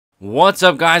What's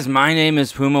up, guys? My name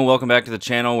is Puma. Welcome back to the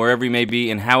channel, wherever you may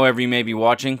be and however you may be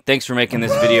watching. Thanks for making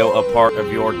this video a part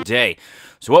of your day.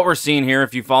 So what we're seeing here,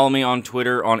 if you follow me on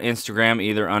Twitter, on Instagram,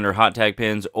 either under Hot Tag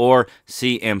Pins or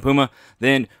CM Puma,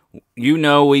 then you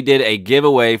know we did a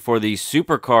giveaway for the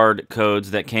Supercard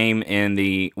codes that came in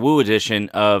the Woo edition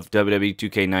of WWE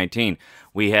 2K19.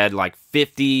 We had like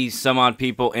 50 some odd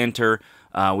people enter.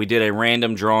 We did a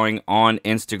random drawing on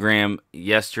Instagram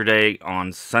yesterday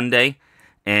on Sunday.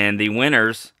 And the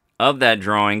winners of that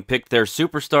drawing picked their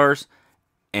superstars,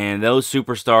 and those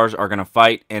superstars are going to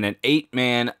fight in an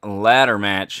 8-man ladder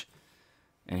match.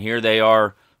 And here they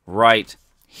are right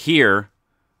here.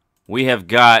 We have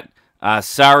got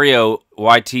Sario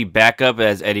YT backup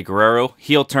as Eddie Guerrero,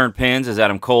 heel turn pins as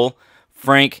Adam Cole,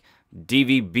 Frank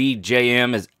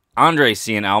DVBJM as Andre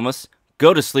Cien Almas,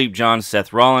 Go to Sleep John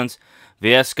Seth Rollins,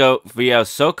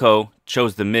 Viasoko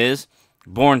chose The Miz,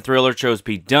 Born Thriller chose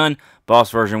Pete Dunne,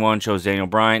 Boss Version 1 chose Daniel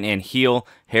Bryan, and heel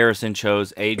Harrison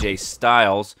chose AJ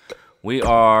Styles. We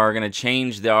are going to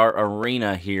change our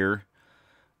arena here.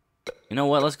 You know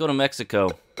what? Let's go to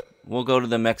Mexico. We'll go to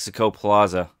the Mexico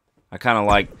Plaza. I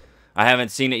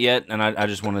haven't seen it yet, and I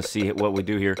just want to see what we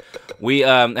do here. We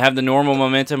have the normal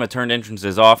momentum. I turned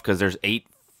entrances off because there's 8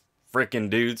 freaking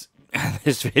dudes.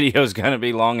 This video is going to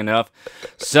be long enough.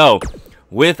 So,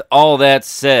 with all that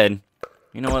said,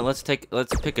 you know what? Let's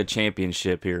pick a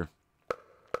championship here.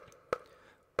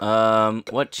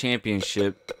 What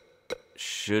championship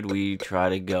should we try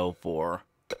to go for?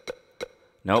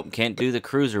 Nope, can't do the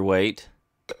cruiserweight.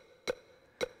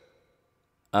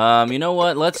 You know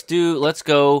what? Let's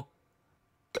go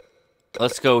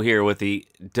here with the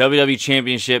WWE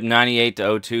Championship 98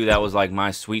 to 02. That was like my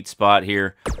sweet spot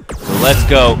here. So let's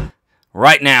go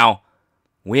right now.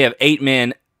 We have 8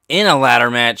 men in a ladder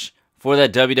match for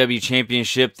that WWE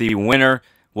Championship. The winner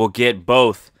will get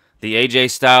both the AJ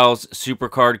Styles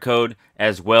Supercard code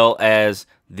as well as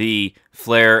the Ric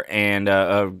Flair and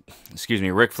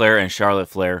Charlotte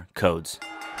Flair codes.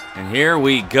 And here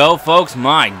we go, folks.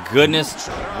 My goodness,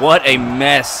 what a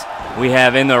mess we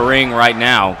have in the ring right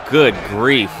now. Good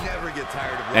grief.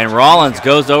 And Rollins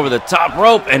goes over the top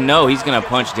rope, and no, he's going to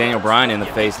punch Daniel Bryan in the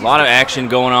face. A lot of action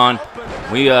going on.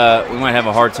 We might have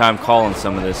a hard time calling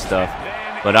some of this stuff,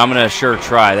 but I'm going to sure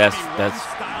try. That's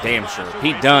damn sure.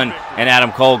 Pete Dunne and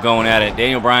Adam Cole going at it.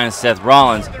 Daniel Bryan, Seth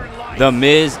Rollins, The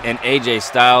Miz, and AJ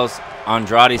Styles,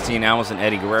 Andrade Cien Almas, and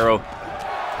Eddie Guerrero.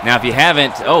 Now, if you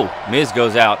haven't, Miz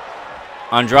goes out.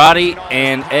 Andrade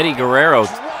and Eddie Guerrero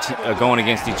going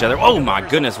against each other. Oh my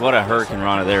goodness, what a Hurricane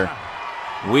Rana there.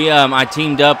 I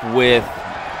teamed up with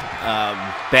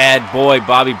bad boy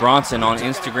Bobby Bronson on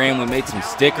Instagram. We made some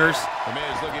stickers.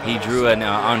 He drew an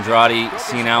Andrade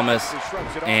Cien Almas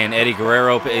and Eddie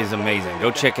Guerrero. Is amazing.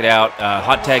 Go check it out.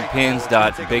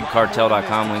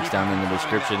 hottagpins.bigcartel.com. Links down in the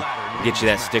description. Get you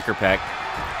that sticker pack.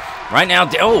 Right now,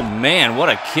 oh man, what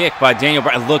a kick by Daniel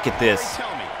Bryan. Look at this.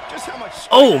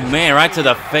 Oh man, right to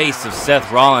the face of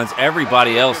Seth Rollins.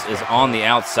 Everybody else is on the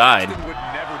outside.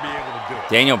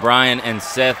 Daniel Bryan and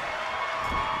Seth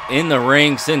in the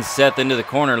ring, sends Seth into the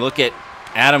corner. Look at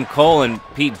Adam Cole and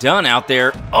Pete Dunne out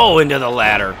there. Oh, into the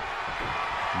ladder.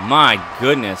 My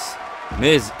goodness.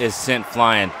 Miz is sent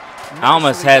flying.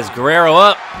 Almas has Guerrero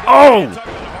up. Oh!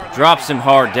 Drops him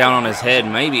hard down on his head,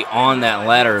 maybe on that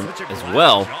ladder as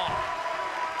well.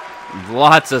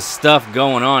 Lots of stuff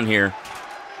going on here.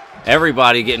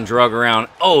 Everybody getting drug around.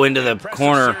 Oh, into the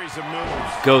corner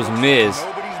goes Miz.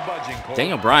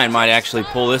 Daniel Bryan might actually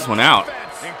pull this one out.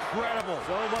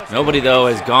 Nobody, though,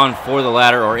 has gone for the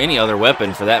ladder or any other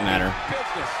weapon for that matter.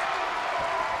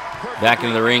 Back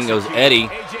into the ring goes Eddie.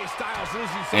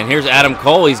 And here's Adam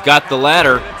Cole. He's got the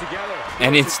ladder.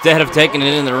 And instead of taking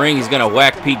it in the ring, he's going to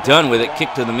whack Pete Dunne with it.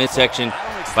 Kick to the midsection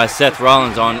by Seth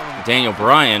Rollins on Daniel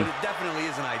Bryan.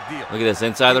 Look at this,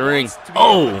 inside the ring.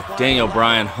 Oh, Daniel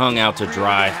Bryan hung out to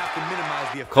dry.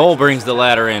 Cole brings the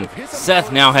ladder in.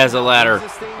 Seth now has a ladder.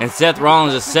 And Seth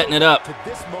Rollins is setting it up.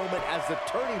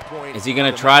 Is he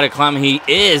going to try to climb? He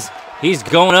is. He's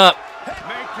going up.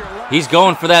 He's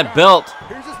going for that belt.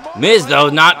 Miz, though,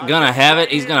 not going to have it.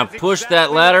 He's going to push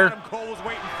that ladder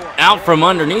out from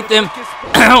underneath him.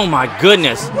 Oh, my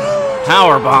goodness.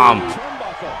 Powerbomb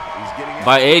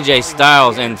by AJ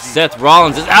Styles. And Seth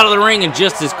Rollins is out of the ring. And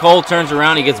just as Cole turns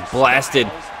around, he gets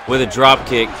blasted with a drop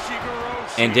kick.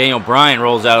 And Daniel Bryan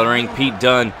rolls out of the ring. Pete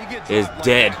Dunne is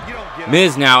dead.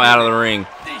 Miz now out of the ring.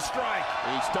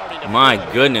 My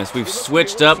goodness, we've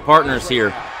switched up partners here.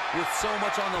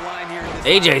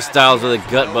 AJ Styles with a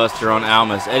gutbuster on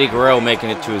Almas. Eddie Guerrero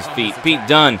making it to his feet. Pete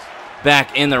Dunne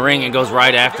back in the ring and goes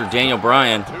right after Daniel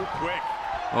Bryan.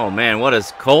 Oh man, what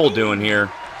is Cole doing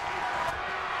here?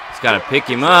 He's got to pick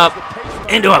him up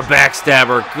into a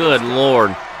backstabber. Good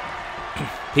Lord.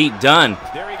 Pete Dunne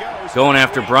going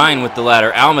after Bryan with the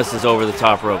ladder. Almas is over the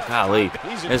top rope. Golly,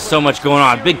 there's so much going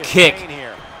on. Big kick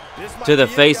to the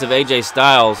face of AJ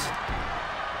Styles.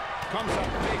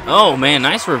 Oh, man,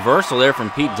 nice reversal there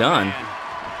from Pete Dunne.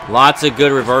 Lots of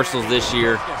good reversals this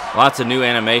year. Lots of new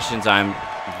animations. I'm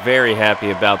very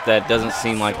happy about that. Doesn't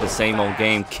seem like the same old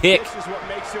game. Kick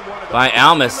by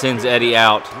Almas sends Eddie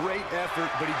out.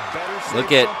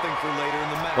 Look at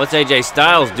what's AJ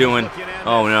Styles doing.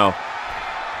 Oh, no.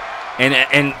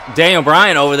 And Daniel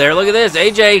Bryan over there. Look at this.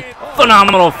 AJ,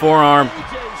 phenomenal forearm.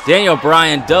 Daniel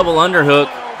Bryan, double underhook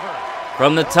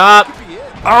from the top.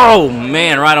 Oh,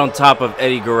 man, right on top of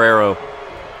Eddie Guerrero.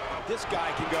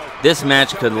 This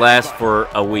match could last for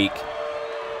a week.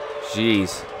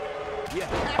 Jeez.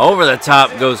 Over the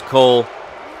top goes Cole.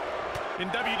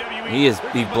 He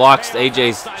blocks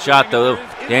AJ's shot, though.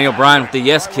 Daniel Bryan with the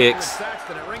yes kicks.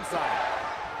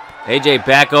 AJ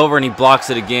back over, and he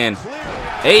blocks it again.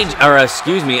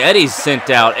 Eddie's sent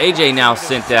out. AJ now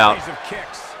sent out.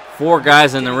 4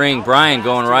 guys in the ring. Bryan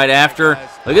going right after.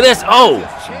 Look at this. Oh,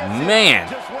 man.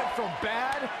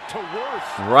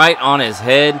 Right on his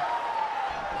head.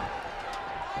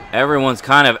 Everyone's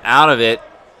kind of out of it.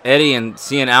 Eddie and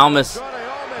seeing Almas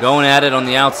going at it on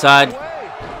the outside.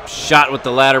 Shot with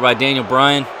the ladder by Daniel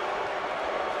Bryan.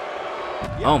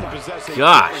 Oh, my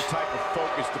gosh.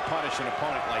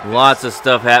 Lots of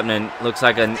stuff happening. Looks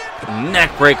like a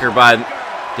neck breaker by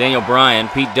Daniel Bryan.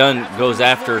 Pete Dunne goes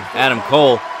after Adam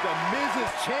Cole.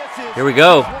 Here we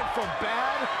go.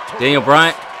 Daniel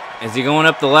Bryan, is he going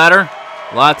up the ladder?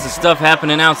 Lots of stuff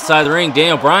happening outside the ring.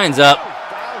 Daniel Bryan's up.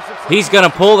 He's going to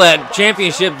pull that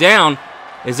championship down.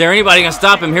 Is there anybody going to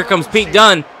stop him? Here comes Pete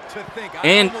Dunne.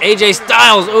 And AJ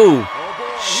Styles. Ooh.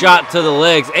 Shot to the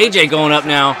legs. AJ going up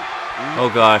now.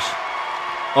 Oh, gosh.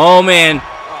 Oh, man.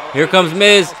 Here comes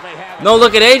Miz. No,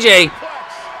 look at AJ.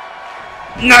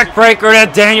 Neckbreaker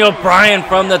to Daniel Bryan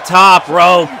from the top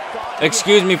rope.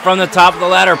 Excuse me, from the top of the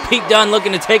ladder. Pete Dunne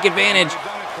looking to take advantage.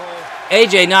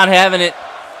 AJ not having it.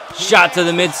 Shot to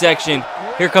the midsection.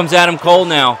 Here comes Adam Cole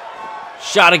now.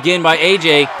 Shot again by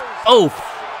AJ. Oh,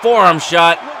 forearm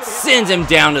shot. Sends him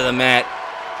down to the mat.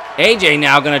 AJ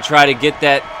now going to try to get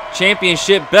that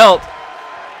championship belt.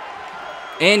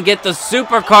 And get the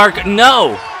Supercard.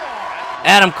 No.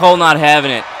 Adam Cole not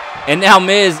having it. And now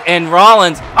Miz and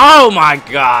Rollins. Oh, my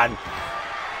God.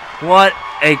 What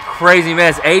a crazy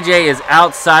mess. AJ is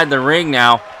outside the ring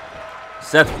now.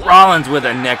 Seth Rollins with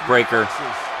a neck breaker.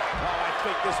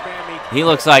 He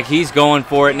looks like he's going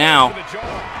for it now.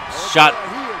 Shot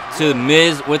to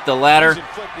Miz with the ladder.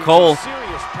 Cole.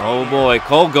 Oh, boy.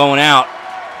 Cole going out.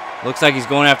 Looks like he's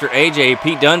going after AJ.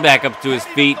 Pete Dunne back up to his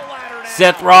feet.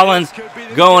 Seth Rollins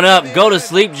going up. Go to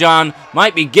sleep, John.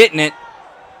 Might be getting it.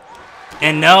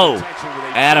 And no.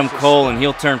 Adam Cole and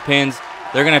heel turn pins.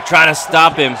 They're going to try to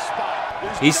stop him.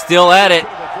 He's still at it.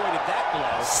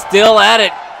 Still at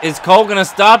it. Is Cole going to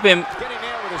stop him?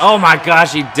 Oh, my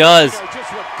gosh, he does.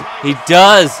 He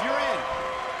does.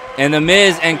 And The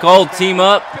Miz and Cole team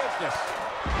up.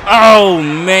 Oh,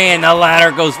 man, the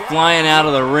ladder goes flying out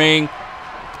of the ring.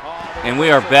 And we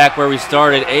are back where we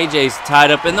started. AJ's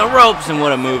tied up in the ropes, and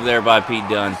what a move there by Pete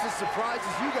Dunne.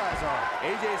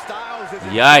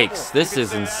 Yikes, this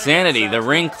is insanity. The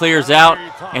ring clears out,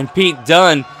 and Pete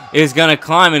Dunne is going to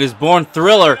climb it. His Born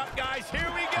Thriller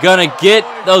going to get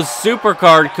those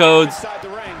Supercard codes.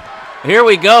 Here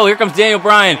we go. Here comes Daniel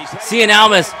Bryan. Cien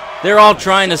Almas. They're all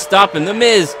trying to stop him. The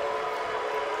Miz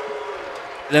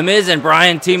and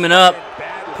Bryan teaming up,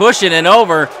 pushing it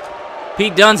over.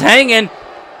 Pete Dunne's hanging.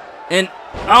 And,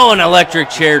 oh, an electric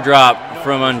chair drop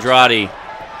from Andrade.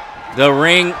 The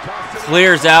ring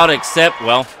clears out except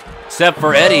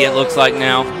for Eddie, it looks like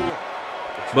now.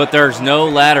 But there's no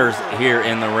ladders here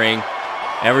in the ring.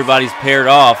 Everybody's paired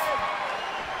off.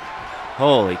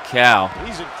 Holy cow.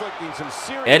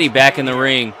 Eddie back in the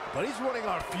ring.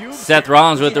 Seth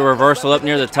Rollins with the reversal up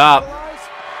near the top.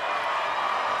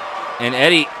 And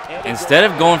Eddie, instead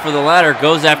of going for the ladder,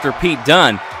 goes after Pete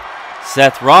Dunne.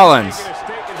 Seth Rollins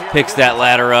picks that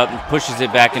ladder up and pushes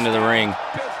it back into the ring.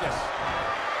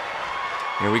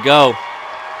 Here we go.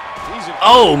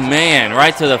 Oh, man,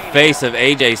 right to the face of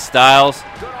AJ Styles.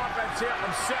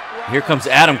 Here comes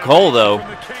Adam Cole, though.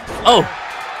 Oh,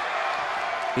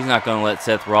 he's not going to let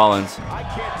Seth Rollins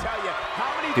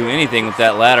do anything with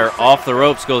that ladder. Off the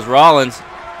ropes goes Rollins.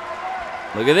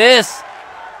 Look at this.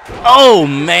 Oh,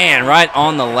 man, right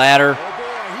on the ladder.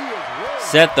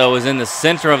 Seth, though, is in the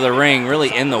center of the ring,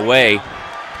 really in the way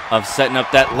of setting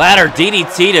up that ladder.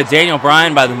 DDT to Daniel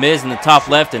Bryan by The Miz in the top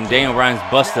left, and Daniel Bryan's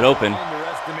busted open.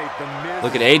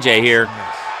 Look at AJ here.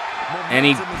 And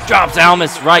he drops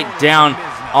Almas right down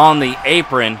on the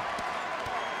apron.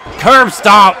 Curb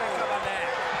stomp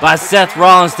by Seth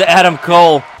Rollins to Adam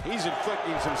Cole.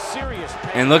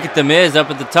 And look at The Miz up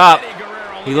at the top.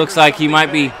 He looks like he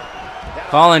might be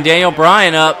calling Daniel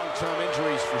Bryan up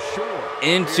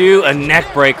into a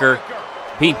neck breaker.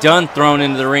 Pete Dunne thrown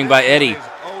into the ring by Eddie.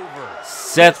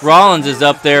 Seth Rollins is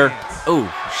up there. Ooh,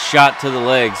 shot to the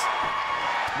legs.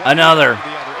 Another.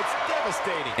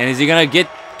 And is he gonna be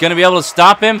able to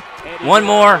stop him? One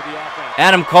more.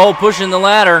 Adam Cole pushing the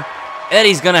ladder.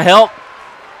 Eddie's gonna help.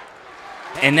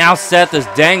 And now Seth is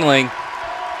dangling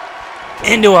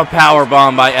into a power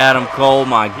bomb by Adam Cole.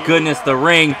 My goodness, the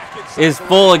ring is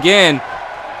full again.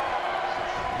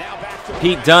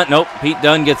 Pete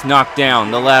Dunne gets knocked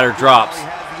down. The ladder drops.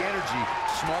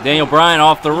 Daniel Bryan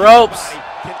off the ropes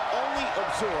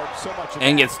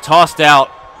and gets tossed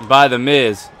out by The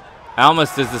Miz.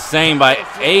 Almas does the same by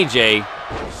AJ.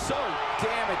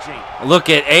 Look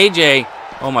at AJ.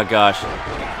 Oh my gosh.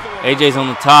 AJ's on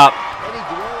the top.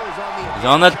 He's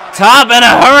on the top, and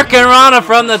a Hurricane Rana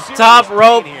from the top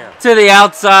rope to the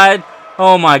outside.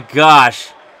 Oh my gosh.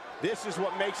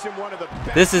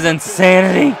 This is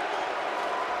insanity.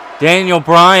 Daniel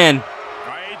Bryan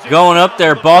going up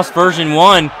there, Boss version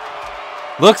 1.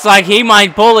 Looks like he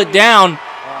might pull it down.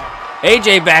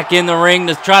 AJ back in the ring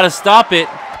to try to stop it.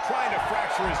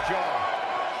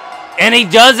 And he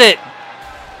does it.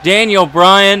 Daniel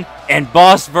Bryan and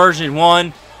Boss version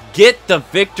 1 get the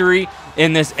victory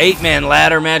in this 8-man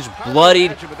ladder match,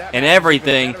 bloodied and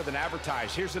everything.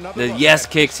 The yes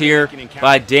kicks here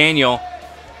by Daniel.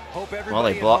 Well,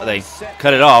 they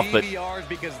cut it off, but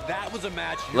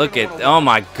look at, oh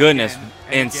my goodness,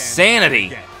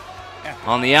 insanity.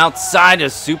 On the outside, a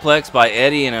suplex by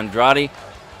Eddie and Andrade.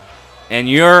 And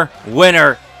your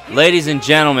winner, ladies and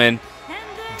gentlemen,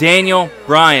 Daniel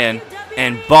Bryan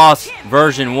and Boss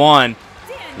version 1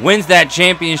 wins that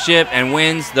championship and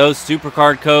wins those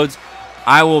Supercard codes.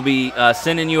 I will be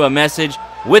sending you a message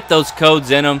with those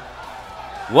codes in them.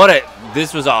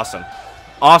 This was awesome.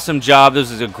 Awesome job. This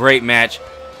was a great match.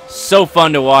 So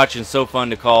fun to watch and so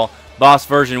fun to call. Boss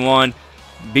version 1.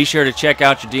 Be sure to check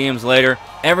out your DMs later.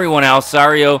 Everyone else,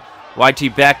 Sario,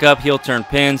 YT Backup, Heel Turn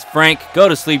Pins, Frank, Go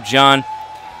to Sleep John,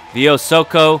 Vio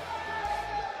Soko,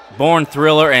 Born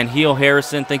Thriller, and Heel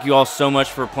Harrison. Thank you all so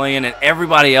much for playing. And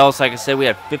everybody else, like I said, we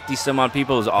had 50 some odd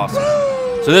people. It was awesome.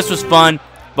 So this was fun.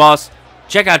 Boss,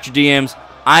 check out your DMs.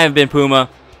 I have been Puma.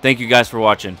 Thank you guys for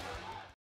watching.